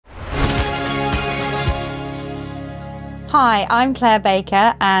Hi, I'm Claire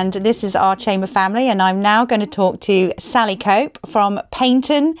Baker and this is our Chamber family, and I'm now going to talk to Sally Cope from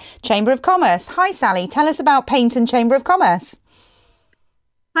Paignton Chamber of Commerce. Hi Sally, tell us about Paignton Chamber of Commerce.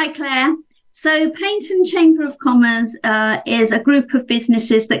 Hi Claire. So Paignton Chamber of Commerce is a group of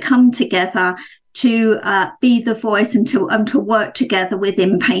businesses that come together to be the voice and to work together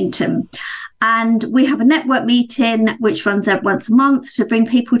within Paignton. And we have a network meeting which runs once a month to bring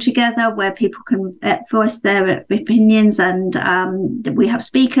people together, where people can voice their opinions, and we have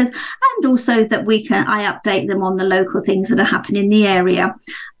speakers, and also that I update them on the local things that are happening in the area.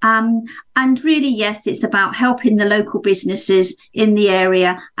 And really, yes, it's about helping the local businesses in the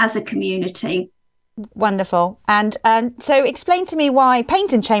area as a community. Wonderful. And so explain to me why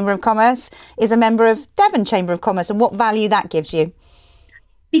Paignton Chamber of Commerce is a member of Devon Chamber of Commerce and what value that gives you.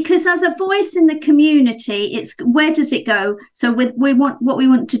 Because as a voice in the community, it's where does it go? So what we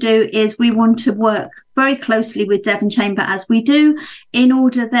want to do is we want to work very closely with Devon Chamber as we do, in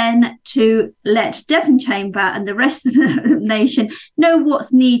order then to let Devon Chamber and the rest of the nation know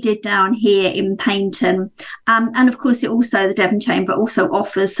what's needed down here in Paignton. And of course, the Devon Chamber also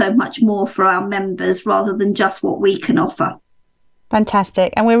offers so much more for our members rather than just what we can offer.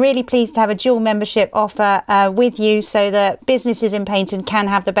 Fantastic. And we're really pleased to have a dual membership offer with you, so that businesses in Paignton can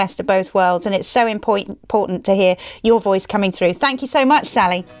have the best of both worlds. And it's so important to hear your voice coming through. Thank you so much,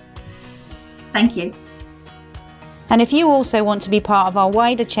 Sally. Thank you. And if you also want to be part of our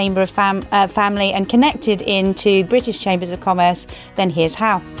wider Chamber of family and connected into British Chambers of Commerce, then here's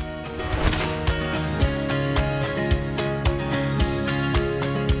how.